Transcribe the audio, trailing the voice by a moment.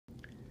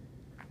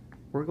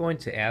we're going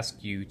to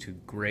ask you to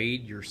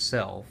grade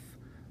yourself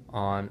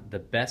on the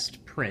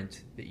best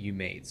print that you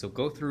made. So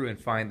go through and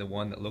find the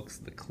one that looks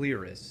the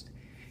clearest,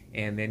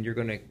 and then you're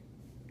going to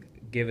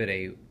give it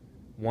a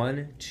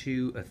 1,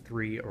 2, a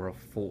 3, or a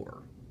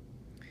 4.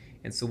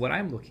 And so what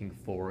I'm looking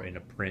for in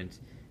a print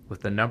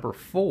with the number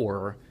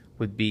 4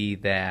 would be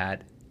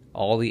that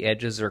all the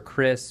edges are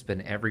crisp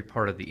and every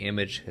part of the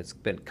image has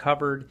been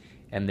covered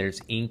and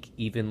there's ink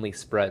evenly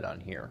spread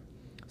on here.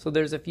 So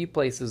there's a few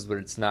places where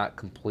it's not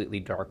completely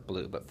dark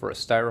blue, but for a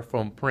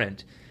styrofoam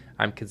print,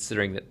 I'm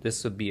considering that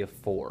this would be a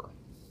 4.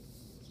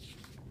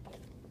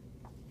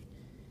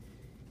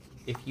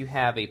 If you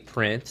have a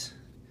print,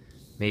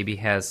 maybe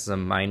has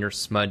some minor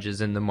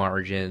smudges in the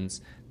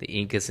margins, the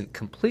ink isn't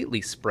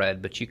completely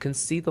spread, but you can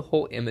see the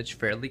whole image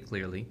fairly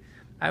clearly,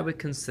 I would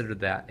consider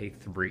that a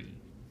 3.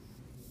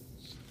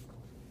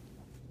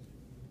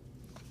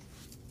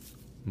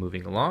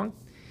 Moving along,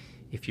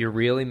 if you're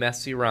really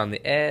messy around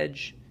the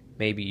edge,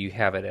 maybe you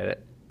have it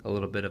at a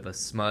little bit of a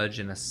smudge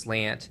and a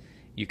slant,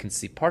 you can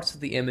see parts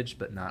of the image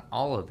but not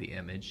all of the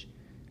image,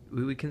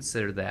 we would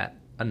consider that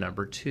a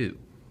number 2.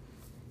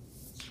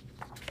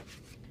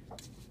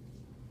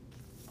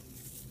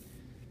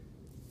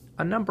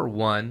 A number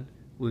 1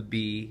 would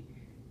be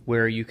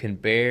where you can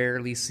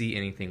barely see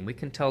anything. We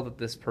can tell that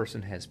this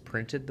person has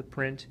printed the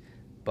print,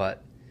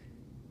 but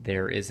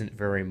there isn't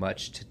very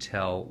much to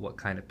tell what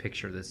kind of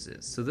picture this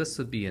is. So this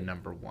would be a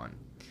number 1.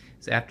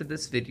 So after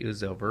this video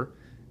is over,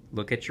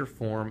 look at your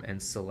form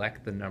and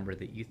select the number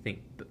that you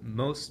think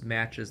most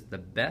matches the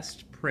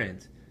best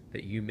print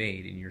that you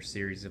made in your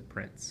series of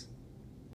prints.